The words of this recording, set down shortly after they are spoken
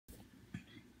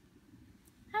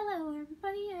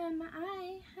everybody, I'm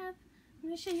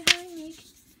going to show you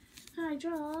how I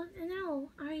draw, and now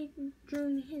I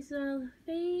drew his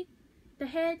face, the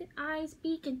head, eyes,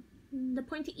 beak, and the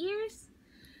pointy ears.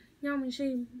 Now I'm going to show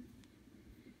you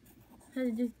how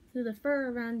to do the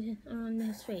fur around on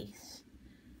his face.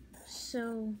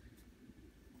 So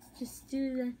just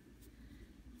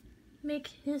make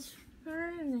his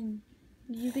fur, and then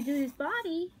you could do his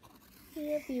body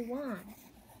if you want.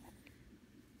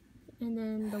 And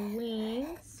then the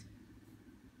wings,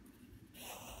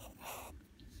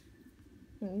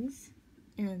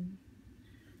 and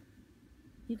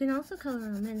you can also color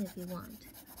them in if you want.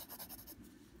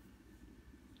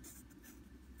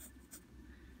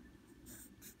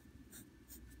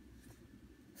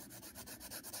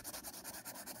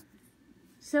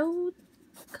 So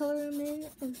color them in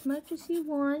as much as you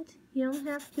want. You don't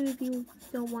have to if you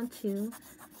don't want to.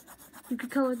 You could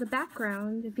color the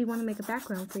background if you want to make a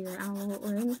background for your owl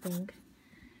or anything.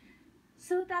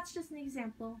 So that's just an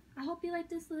example. I hope you liked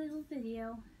this little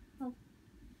video. Oh,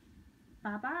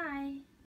 bye-bye.